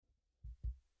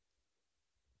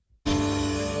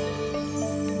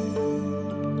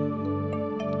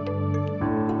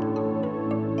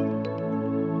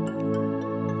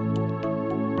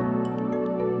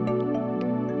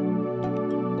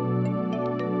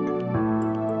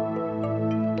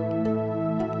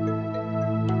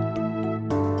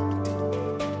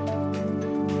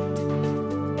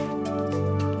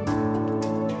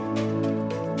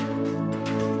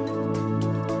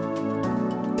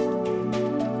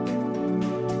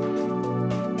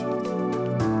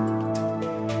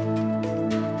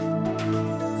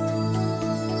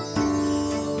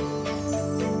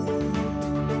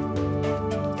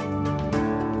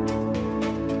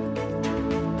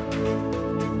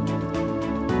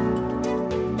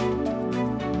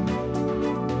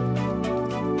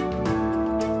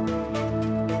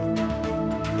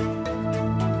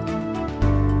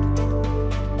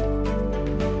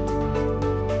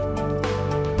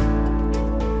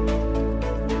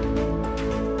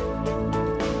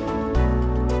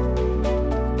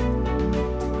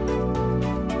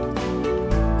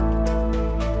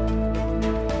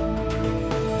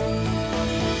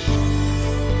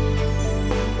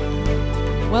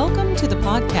Welcome to the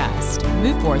podcast,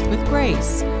 Move Forth with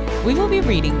Grace. We will be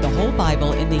reading the whole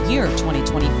Bible in the year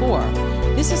 2024.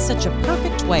 This is such a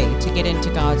perfect way to get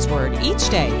into God's Word each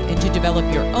day and to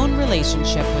develop your own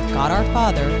relationship with God our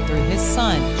Father through His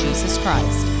Son, Jesus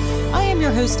Christ. I am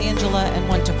your host, Angela, and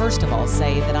want to first of all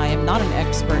say that I am not an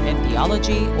expert in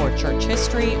theology or church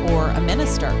history or a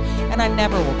minister, and I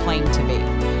never will claim to be.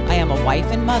 I am a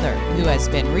wife and mother who has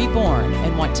been reborn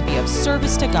and want to be of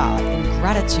service to God in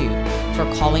gratitude for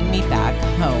calling me back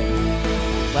home.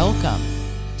 Welcome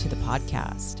to the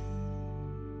podcast.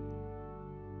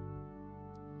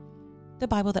 The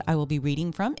Bible that I will be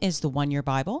reading from is the One Year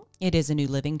Bible. It is a New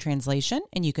Living Translation,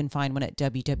 and you can find one at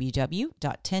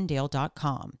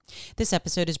www.tyndale.com. This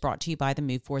episode is brought to you by the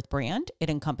Move Forth brand. It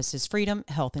encompasses freedom,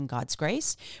 health, and God's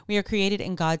grace. We are created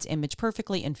in God's image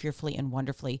perfectly and fearfully and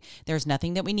wonderfully. There's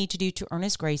nothing that we need to do to earn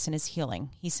His grace and His healing.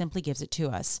 He simply gives it to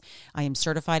us. I am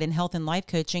certified in health and life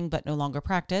coaching, but no longer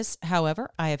practice.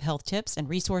 However, I have health tips and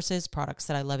resources, products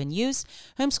that I love and use,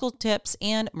 homeschool tips,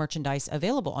 and merchandise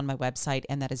available on my website,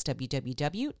 and that is www.move-forth.com.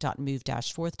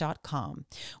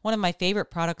 One of my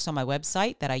favorite products on my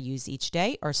website that I use each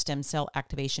day are stem cell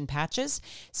activation patches.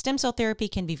 Stem cell therapy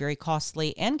can be very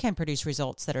costly and can produce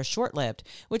results that are short-lived,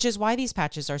 which is why these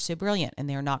patches are so brilliant, and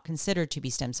they are not considered to be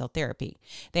stem cell therapy.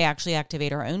 They actually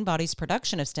activate our own body's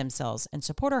production of stem cells and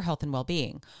support our health and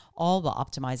well-being, all while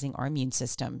optimizing our immune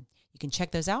system. You can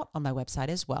check those out on my website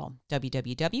as well,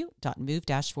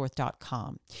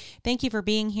 www.move-forth.com. Thank you for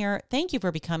being here. Thank you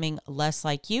for becoming less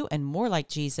like you and more like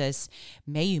Jesus.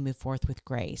 May you move forth with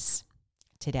grace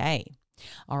today.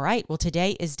 All right, well,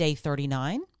 today is day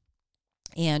 39,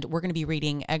 and we're going to be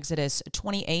reading Exodus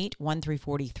 28, 1 through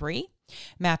 43,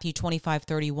 Matthew 25,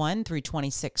 31 through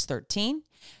 26, 13,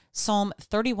 Psalm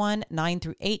 31, 9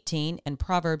 through 18, and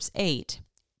Proverbs 8,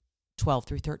 12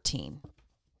 through 13.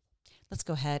 Let's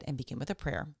go ahead and begin with a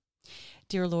prayer.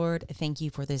 Dear Lord, thank you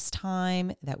for this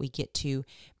time that we get to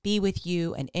be with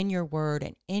you and in your word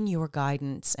and in your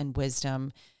guidance and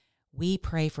wisdom. We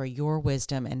pray for your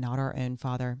wisdom and not our own,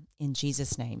 Father. In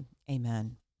Jesus' name,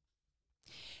 amen.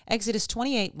 Exodus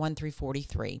 28, 1 through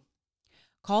 43.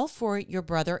 Call for your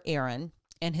brother Aaron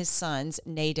and his sons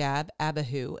Nadab,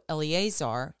 Abihu,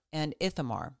 Eleazar, and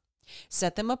Ithamar.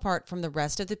 Set them apart from the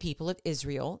rest of the people of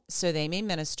Israel, so they may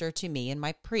minister to me and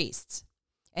my priests,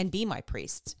 and be my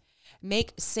priests.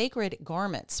 Make sacred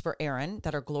garments for Aaron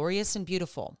that are glorious and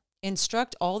beautiful.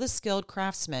 Instruct all the skilled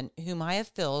craftsmen whom I have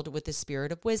filled with the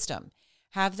spirit of wisdom.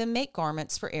 Have them make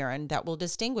garments for Aaron that will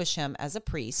distinguish him as a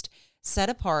priest, set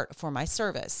apart for my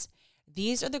service.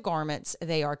 These are the garments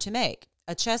they are to make: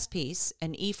 a chest piece,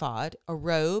 an ephod, a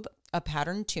robe, a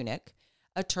patterned tunic,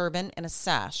 a turban, and a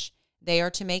sash. They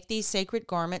are to make these sacred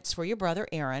garments for your brother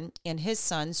Aaron and his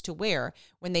sons to wear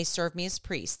when they serve me as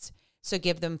priests. So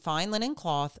give them fine linen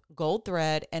cloth, gold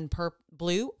thread, and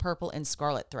blue, purple, and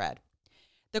scarlet thread.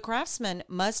 The craftsman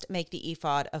must make the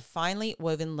ephod of finely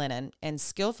woven linen and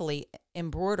skillfully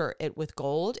embroider it with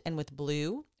gold and with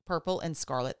blue, purple, and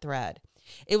scarlet thread.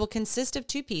 It will consist of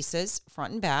 2 pieces,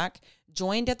 front and back,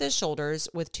 joined at the shoulders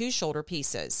with 2 shoulder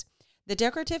pieces. The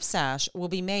decorative sash will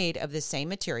be made of the same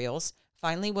materials,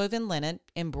 finely woven linen,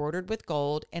 embroidered with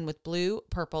gold and with blue,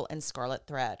 purple, and scarlet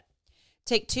thread.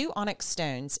 Take 2 onyx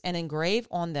stones and engrave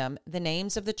on them the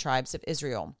names of the tribes of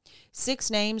Israel. 6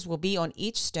 names will be on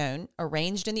each stone,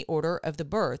 arranged in the order of the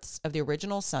births of the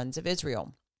original sons of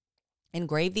Israel.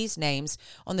 Engrave these names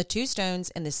on the 2 stones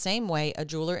in the same way a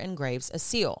jeweler engraves a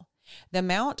seal. Then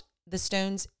mount the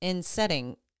stones in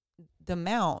settings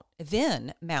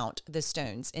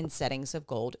of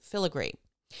gold filigree.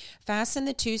 Fasten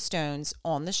the 2 stones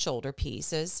on the shoulder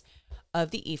pieces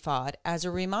of the ephod as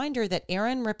a reminder that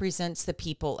Aaron represents the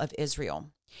people of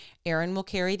Israel. Aaron will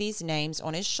carry these names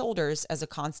on his shoulders as a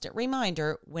constant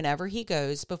reminder whenever he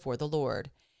goes before the Lord.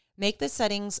 Make the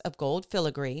settings of gold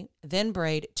filigree, then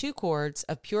braid 2 cords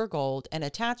of pure gold and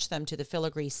attach them to the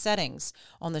filigree settings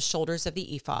on the shoulders of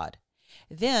the ephod.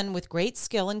 Then, with great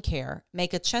skill and care,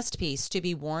 make a chest piece to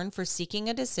be worn for seeking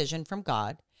a decision from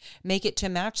God. Make it to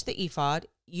match the ephod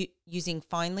using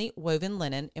finely woven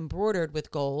linen embroidered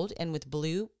with gold and with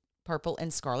blue, purple,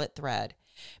 and scarlet thread.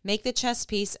 Make the chest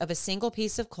piece of a single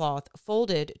piece of cloth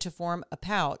folded to form a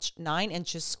pouch 9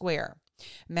 inches square.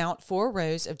 Mount 4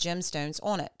 rows of gemstones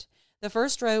on it. The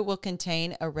first row will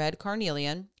contain a red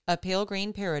carnelian, a pale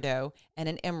green peridot, and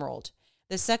an emerald.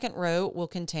 The second row will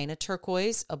contain a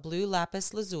turquoise, a blue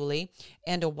lapis lazuli,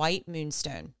 and a white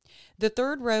moonstone. The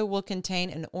third row will contain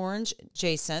an orange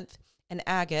jacinth, an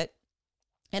agate,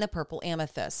 and a purple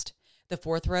amethyst. The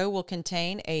fourth row will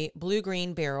contain a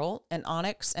blue-green beryl, an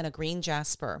onyx, and a green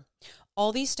jasper.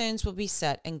 All these stones will be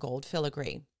set in gold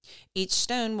filigree. Each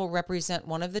stone will represent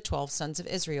one of the 12 sons of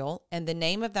Israel, and the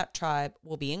name of that tribe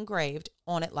will be engraved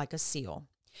on it like a seal.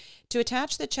 To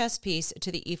attach the chest piece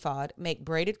to the ephod, make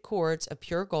braided cords of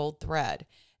pure gold thread.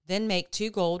 Then make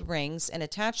 2 gold rings and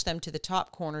attach them to the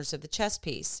top corners of the chest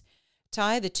piece.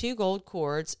 Tie the 2 gold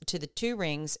cords to the 2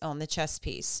 rings on the chest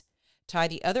piece. Tie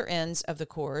the other ends of the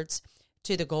cords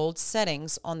to the gold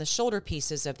settings on the shoulder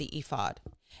pieces of the ephod.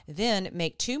 Then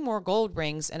make 2 more gold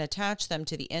rings and attach them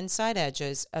to the inside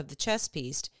edges of the chest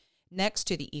piece next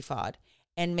to the ephod,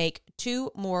 and make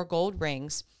 2 more gold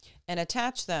rings and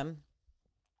attach them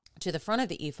to the front of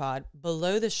the ephod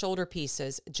below the shoulder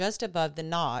pieces, just above the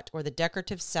knot or the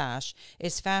decorative sash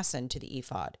is fastened to the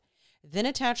ephod. Then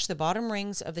attach the bottom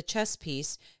rings of the chest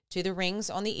piece to the rings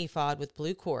on the ephod with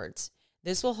blue cords.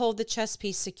 This will hold the chest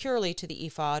piece securely to the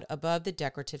ephod above the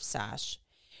decorative sash.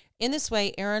 In this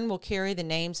way, Aaron will carry the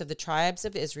names of the tribes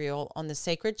of Israel on the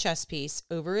sacred chest piece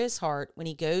over his heart when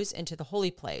he goes into the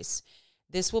holy place.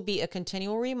 This will be a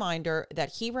continual reminder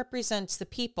that he represents the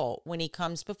people when he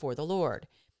comes before the Lord.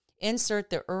 Insert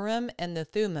the Urim and the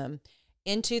Thummim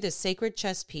into the sacred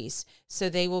chest piece, so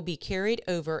they will be carried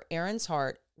over Aaron's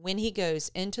heart when he goes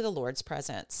into the Lord's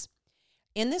presence.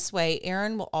 In this way,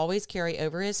 Aaron will always carry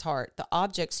over his heart the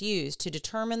objects used to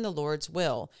determine the Lord's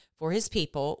will for his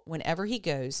people whenever he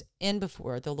goes in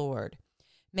before the Lord.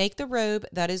 Make the robe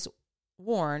that is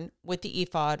worn with the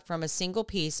ephod from a single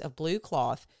piece of blue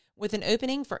cloth with an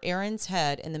opening for Aaron's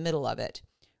head in the middle of it.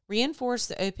 Reinforce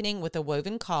the opening with a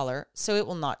woven collar so it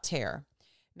will not tear.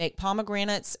 Make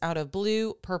pomegranates out of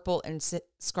blue, purple, and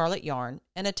scarlet yarn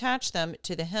and attach them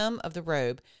to the hem of the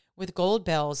robe with gold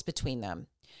bells between them.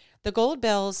 The gold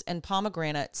bells and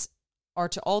pomegranates are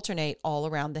to alternate all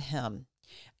around the hem.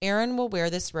 Aaron will wear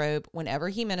this robe whenever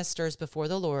he ministers before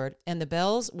the Lord, and the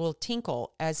bells will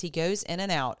tinkle as he goes in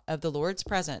and out of the Lord's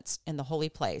presence in the holy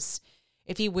place.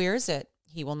 If he wears it,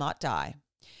 he will not die.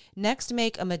 Next,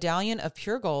 make a medallion of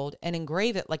pure gold and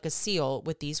engrave it like a seal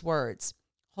with these words,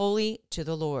 Holy to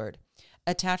the Lord.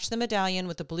 Attach the medallion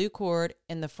with the blue cord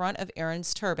in the front of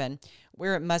Aaron's turban,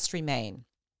 where it must remain.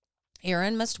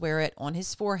 Aaron must wear it on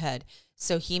his forehead,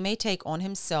 so he may take on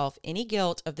himself any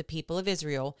guilt of the people of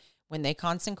Israel when they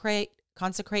consecrate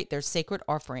their sacred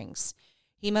offerings.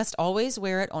 He must always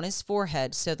wear it on his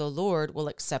forehead, so the Lord will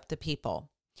accept the people.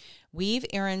 Weave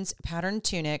Aaron's patterned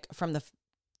tunic from the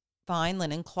fine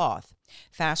linen cloth.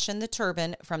 Fashion the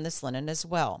turban from this linen as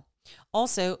well.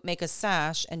 Also, make a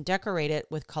sash and decorate it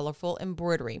with colorful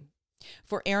embroidery.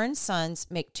 For Aaron's sons,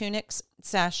 make tunics,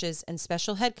 sashes, and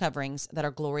special head coverings that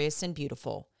are glorious and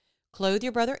beautiful. Clothe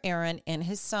your brother Aaron and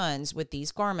his sons with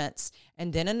these garments,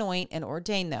 and then anoint and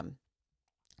ordain them.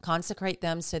 Consecrate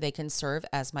them so they can serve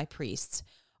as my priests.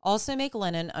 Also make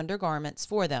linen undergarments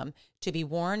for them to be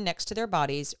worn next to their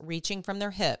bodies, reaching from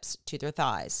their hips to their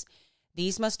thighs.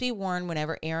 These must be worn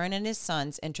whenever Aaron and his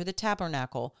sons enter the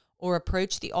tabernacle or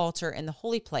approach the altar in the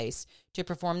holy place to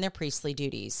perform their priestly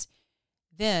duties.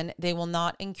 Then they will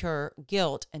not incur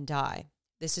guilt and die.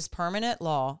 This is permanent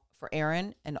law for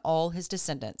Aaron and all his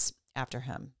descendants after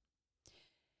him.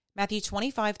 Matthew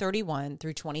 25:31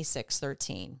 through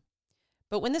 26:13.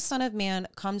 But when the Son of Man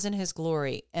comes in his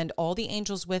glory and all the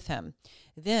angels with him,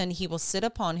 then he will sit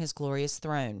upon his glorious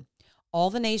throne. All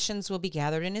the nations will be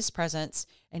gathered in his presence,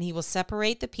 and he will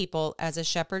separate the people as a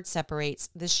shepherd separates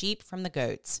the sheep from the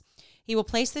goats. He will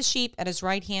place the sheep at his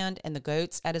right hand and the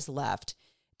goats at his left.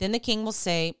 Then the king will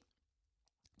say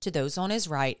to those on his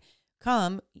right,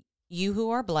 Come, you who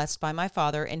are blessed by my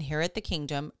Father, inherit the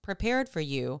kingdom prepared for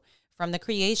you from the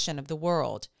creation of the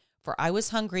world. For I was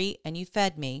hungry, and you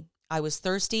fed me. I was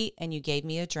thirsty, and you gave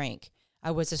me a drink.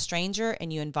 I was a stranger,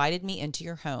 and you invited me into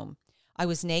your home. I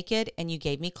was naked, and you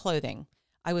gave me clothing.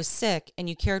 I was sick, and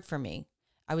you cared for me.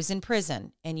 I was in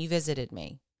prison, and you visited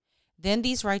me. Then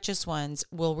these righteous ones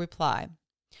will reply,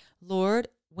 Lord,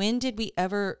 when did we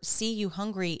ever see you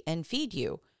hungry and feed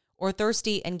you, or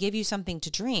thirsty and give you something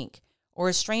to drink, or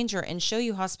a stranger and show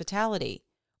you hospitality,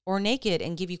 or naked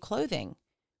and give you clothing?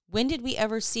 When did we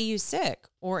ever see you sick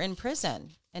or in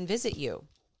prison and visit you?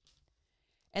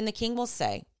 And the king will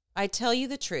say, I tell you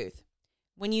the truth.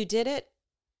 When you did it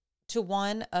to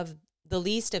one of the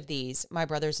least of these, my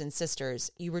brothers and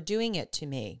sisters, you were doing it to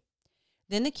me.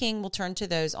 Then the king will turn to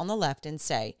those on the left and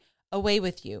say, Away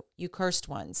with you, you cursed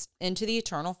ones, into the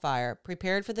eternal fire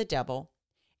prepared for the devil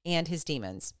and his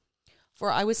demons.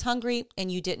 For I was hungry, and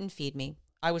you didn't feed me.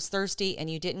 I was thirsty, and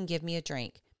you didn't give me a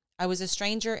drink. I was a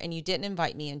stranger, and you didn't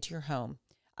invite me into your home.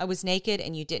 I was naked,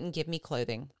 and you didn't give me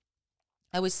clothing.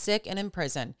 I was sick and in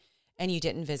prison, and you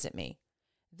didn't visit me.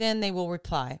 Then they will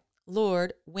reply,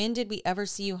 Lord, when did we ever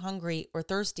see you hungry or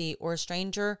thirsty or a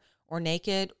stranger or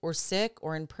naked, or sick,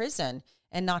 or in prison,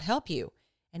 and not help you?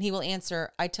 And he will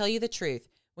answer, I tell you the truth.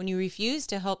 When you refuse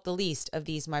to help the least of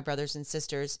these, my brothers and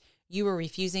sisters, you are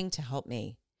refusing to help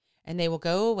me. And they will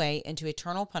go away into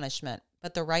eternal punishment,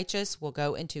 but the righteous will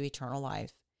go into eternal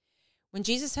life. When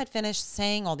Jesus had finished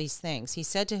saying all these things, he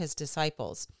said to his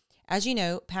disciples, As you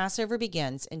know, Passover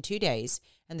begins in 2 days,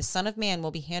 and the Son of Man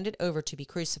will be handed over to be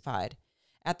crucified.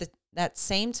 At that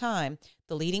same time,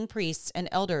 the leading priests and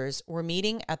elders were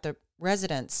meeting at the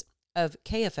residence of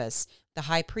Caiaphas, the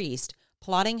high priest,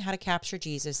 plotting how to capture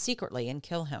Jesus secretly and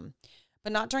kill him.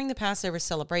 But not during the Passover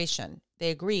celebration.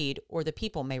 They agreed, or the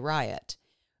people may riot.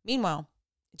 Meanwhile,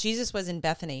 Jesus was in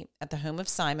Bethany at the home of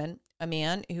Simon, a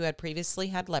man who had previously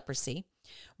had leprosy.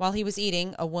 While he was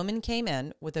eating, a woman came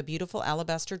in with a beautiful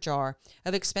alabaster jar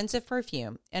of expensive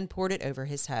perfume and poured it over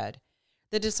his head.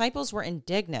 The disciples were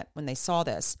indignant when they saw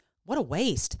this. What a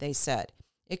waste, they said.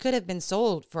 It could have been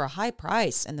sold for a high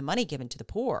price and the money given to the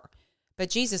poor. But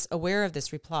Jesus, aware of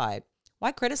this, replied,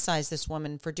 Why criticize this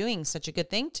woman for doing such a good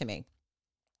thing to me?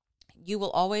 You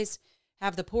will always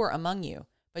have the poor among you,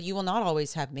 but you will not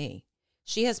always have me.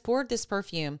 She has poured this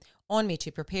perfume on me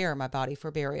to prepare my body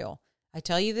for burial. I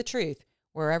tell you the truth,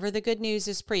 wherever the good news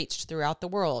is preached throughout the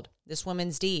world, this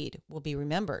woman's deed will be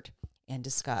remembered and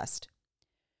discussed.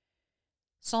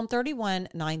 Psalm 31,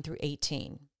 9 through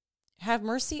 18. Have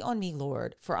mercy on me,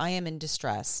 Lord, for I am in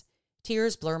distress.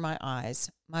 Tears blur my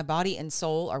eyes. My body and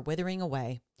soul are withering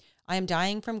away. I am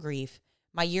dying from grief.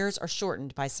 My years are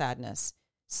shortened by sadness.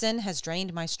 Sin has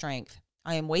drained my strength.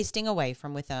 I am wasting away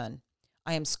from within.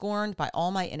 I am scorned by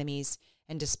all my enemies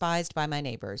and despised by my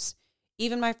neighbors.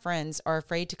 Even my friends are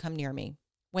afraid to come near me.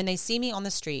 When they see me on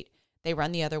the street, they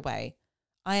run the other way.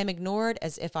 I am ignored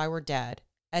as if I were dead,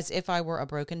 as if I were a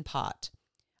broken pot.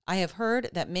 I have heard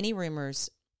the many rumors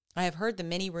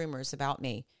about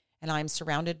me, and I am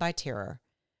surrounded by terror.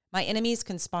 My enemies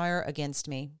conspire against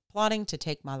me, plotting to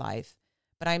take my life.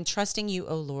 But I am trusting you,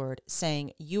 O Lord,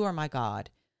 saying, You are my God.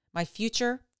 My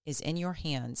future is in your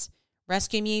hands.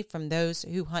 Rescue me from those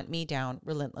who hunt me down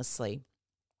relentlessly.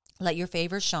 Let your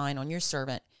favor shine on your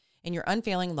servant. In your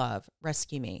unfailing love,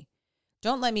 rescue me.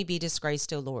 Don't let me be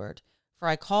disgraced, O Lord, for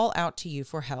I call out to you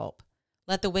for help.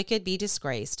 Let the wicked be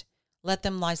disgraced. Let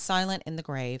them lie silent in the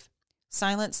grave.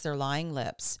 Silence their lying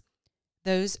lips,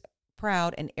 those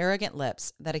proud and arrogant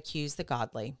lips that accuse the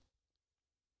godly.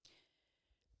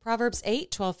 Proverbs 8,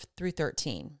 12 through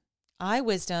 13. I,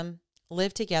 wisdom,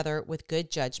 live together with good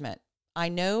judgment. I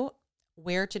know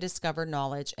where to discover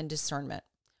knowledge and discernment.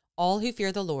 All who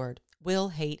fear the Lord will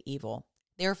hate evil.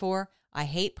 Therefore, I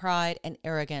hate pride and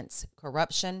arrogance,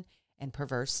 corruption, and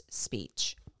perverse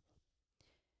speech.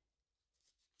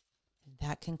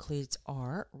 That concludes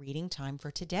our reading time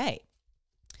for today.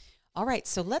 All right,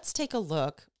 so let's take a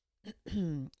look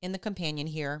in the companion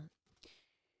here.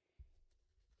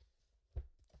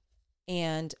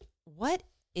 And what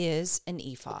is an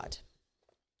ephod?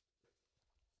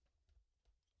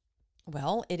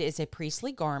 Well, it is a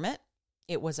priestly garment.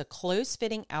 It was a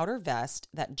close-fitting outer vest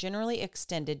that generally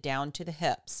extended down to the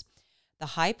hips. The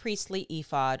high priestly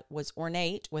ephod was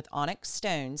ornate with onyx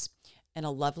stones and a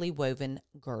lovely woven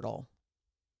girdle.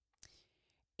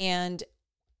 And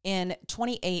in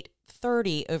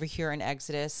 28:30 over here in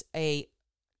Exodus, a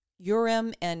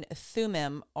Urim and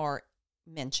Thummim are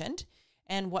mentioned.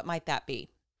 And what might that be?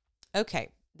 Okay,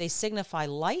 they signify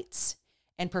lights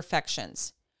and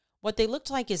perfections. What they looked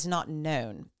like is not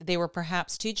known. They were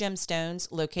perhaps 2 gemstones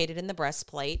located in the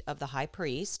breastplate of the high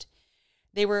priest.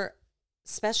 They were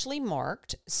specially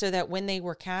marked so that when they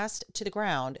were cast to the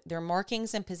ground, their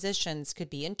markings and positions could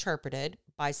be interpreted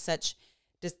by such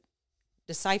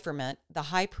decipherment. The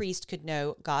high priest could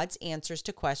know God's answers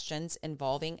to questions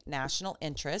involving national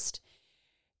interest.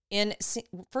 In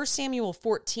 1 Samuel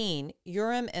 14,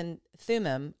 Urim and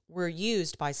Thummim were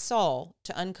used by Saul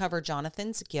to uncover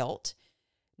Jonathan's guilt.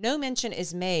 No mention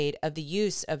is made of the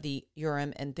use of the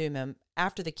Urim and Thummim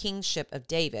after the kingship of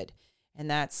David. And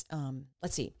that's, And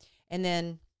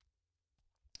then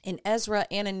in Ezra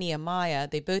and in Nehemiah,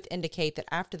 they both indicate that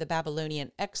after the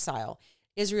Babylonian exile,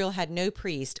 Israel had no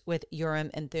priest with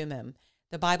Urim and Thummim.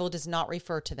 The Bible does not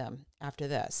refer to them after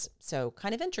this. So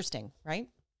kind of interesting, right?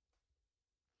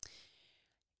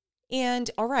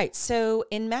 And all right, so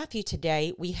in Matthew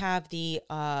today, we have the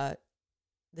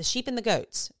sheep and the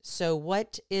goats. So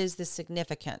what is the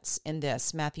significance in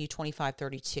this? Matthew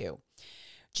 25:32.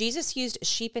 Jesus used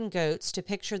sheep and goats to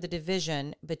picture the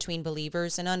division between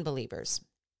believers and unbelievers.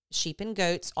 Sheep and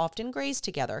goats often grazed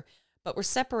together, but were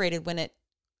separated when it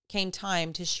came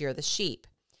time to shear the sheep.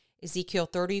 Ezekiel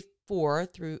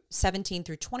 34:17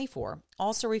 through 24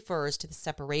 also refers to the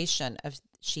separation of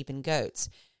sheep and goats.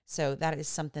 So that is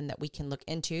something that we can look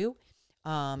into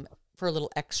for a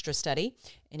little extra study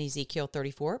in Ezekiel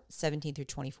 34, 17 through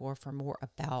 24 for more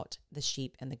about the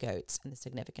sheep and the goats and the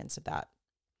significance of that.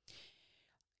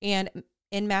 And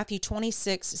in Matthew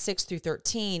 26, 6 through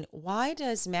 13, why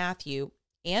does Matthew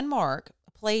and Mark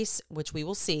which we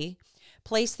will see,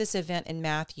 place this event in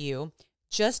Matthew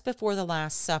just before the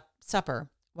Last Supper,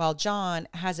 while John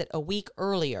has it a week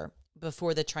earlier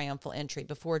before the triumphal entry,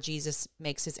 before Jesus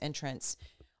makes his entrance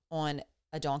on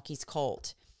a donkey's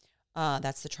colt?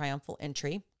 That's the triumphal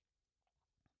entry.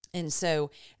 And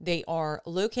so they are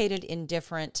located in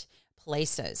different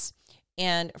places.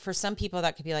 And for some people,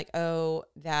 that could be like, oh,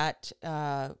 that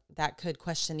could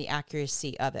question the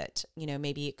accuracy of it.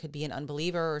 Maybe it could be an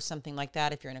unbeliever or something like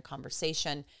that if you're in a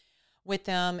conversation with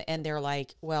them and they're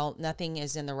like, well, nothing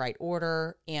is in the right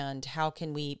order, and how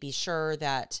can we be sure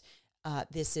that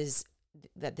this is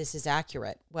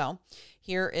accurate? Well,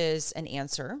 here is an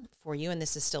answer for you, and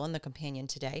this is still in the companion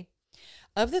today.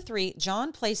 Of the three,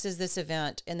 John places this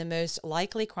event in the most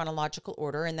likely chronological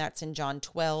order, and that's in John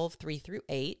 12, 3 through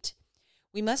 8.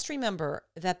 We must remember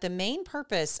that the main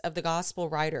purpose of the gospel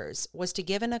writers was to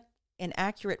give an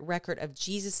accurate record of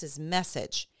Jesus'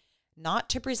 message, not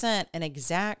to present an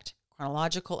exact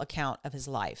chronological account of his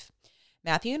life.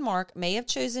 Matthew and Mark may have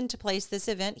chosen to place this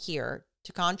event here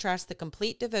to contrast the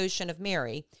complete devotion of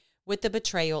Mary with the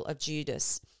betrayal of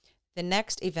Judas, the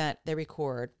next event they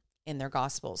record in their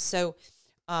gospels. So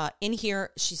in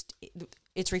here,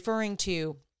 it's referring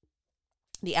to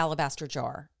the alabaster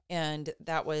jar. And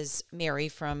that was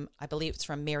Mary I believe it's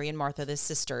from Mary and Martha, the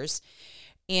sisters,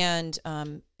 and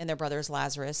their brothers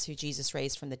Lazarus, who Jesus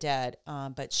raised from the dead.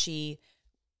 But she,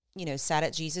 sat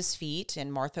at Jesus' feet,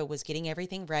 and Martha was getting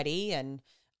everything ready. And,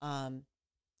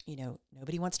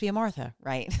 nobody wants to be a Martha,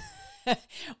 right?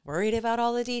 Worried about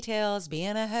all the details,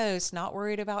 being a host, not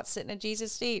worried about sitting at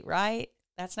Jesus' feet, right?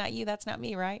 That's not you. That's not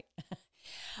me, right?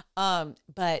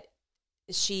 But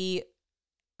she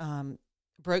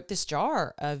broke this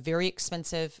jar of very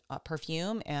expensive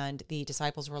perfume, and the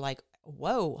disciples were like,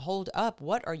 whoa, hold up.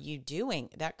 What are you doing?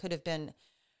 That could have been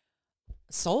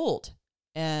sold,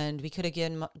 and we could have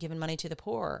given money to the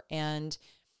poor. And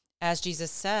as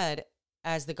Jesus said,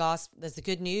 as the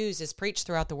good news is preached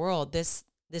throughout the world, this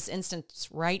instance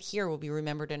right here will be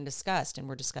remembered and discussed, and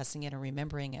we're discussing it and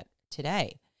remembering it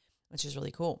today, which is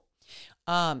really cool.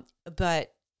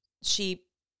 But she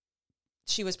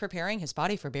was preparing his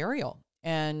body for burial.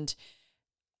 And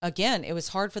again, it was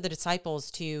hard for the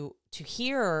disciples to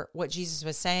hear what Jesus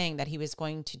was saying, that he was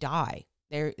going to die.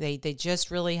 They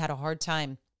just really had a hard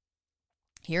time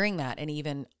hearing that, and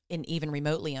even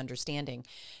remotely understanding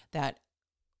that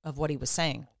of what he was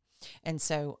saying. And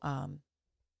so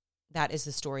that is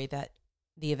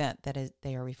the event that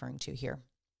they are referring to here.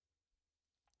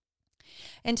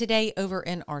 And today, over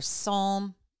in our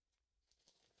psalm,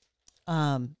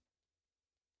 in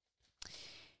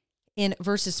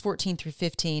verses 14 through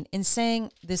 15, in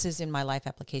saying, this is in my Life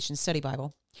Application Study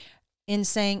Bible, in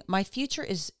saying, my future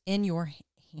is in your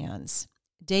hands,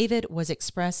 David was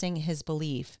expressing his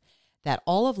belief that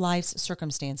all of life's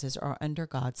circumstances are under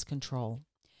God's control.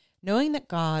 Knowing that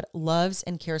God loves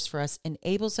and cares for us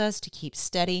enables us to keep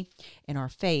steady in our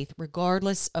faith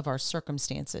regardless of our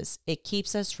circumstances. It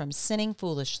keeps us from sinning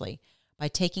foolishly by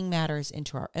taking matters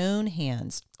into our own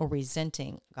hands or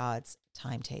resenting God's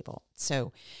timetable.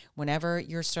 So whenever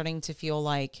you're starting to feel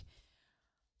like,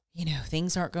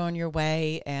 things aren't going your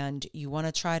way, and you want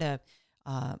to try to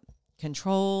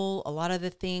control a lot of the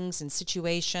things and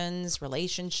situations,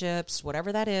 relationships,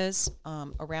 whatever that is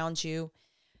around you,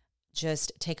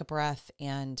 just take a breath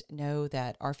and know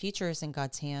that our future is in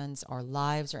God's hands. Our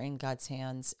lives are in God's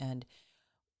hands. And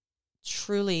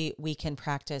truly, we can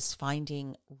practice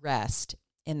finding rest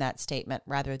in that statement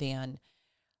rather than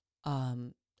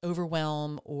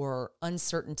overwhelm or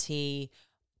uncertainty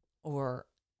or,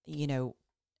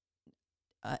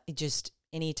 just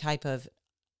any type of,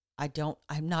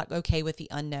 I'm not okay with the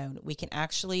unknown. We can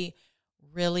actually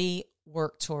really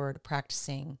work toward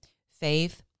practicing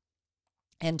faith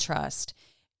and trust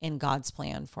in God's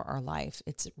plan for our life.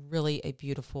 It's really a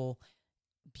beautiful,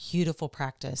 beautiful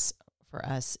practice for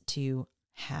us to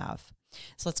have.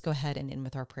 So let's go ahead and end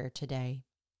with our prayer today.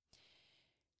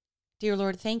 Dear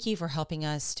Lord, thank you for helping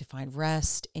us to find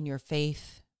rest in your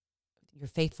faith, your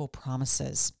faithful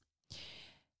promises.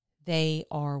 They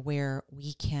are where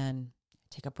we can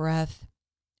take a breath,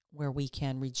 where we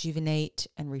can rejuvenate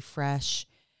and refresh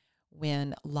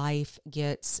when life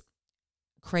gets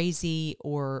crazy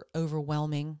or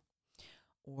overwhelming,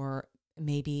 or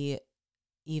maybe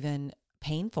even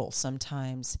painful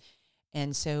sometimes.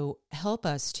 And so help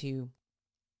us to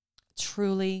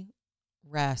truly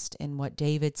rest in what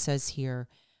David says here.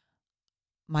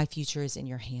 My future is in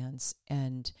your hands,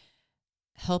 and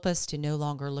help us to no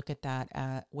longer look at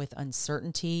that with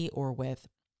uncertainty or with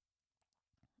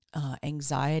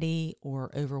anxiety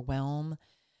or overwhelm.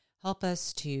 Help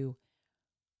us to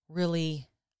really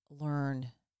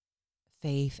learn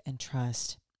faith and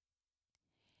trust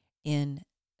in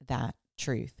that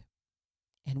truth.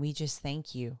 And we just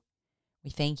thank you. We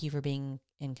thank you for being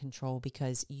in control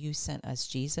because you sent us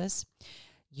Jesus.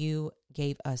 You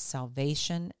gave us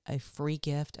salvation, a free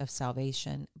gift of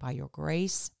salvation by your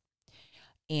grace.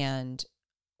 And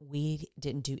we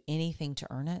didn't do anything to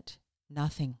earn it,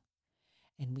 nothing.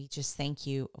 And we just thank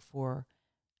you for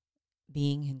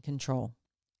being in control.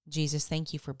 Jesus,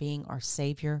 thank you for being our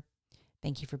Savior.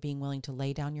 Thank you for being willing to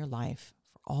lay down your life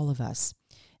for all of us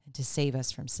and to save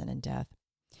us from sin and death.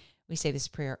 We say this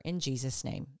prayer in Jesus'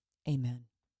 name. Amen.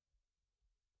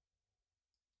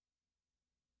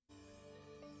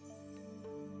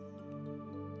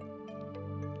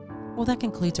 Well, that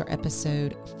concludes our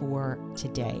episode for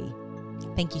today.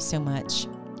 Thank you so much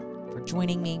for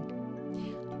joining me.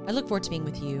 I look forward to being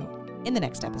with you in the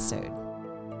next episode.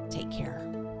 Take care.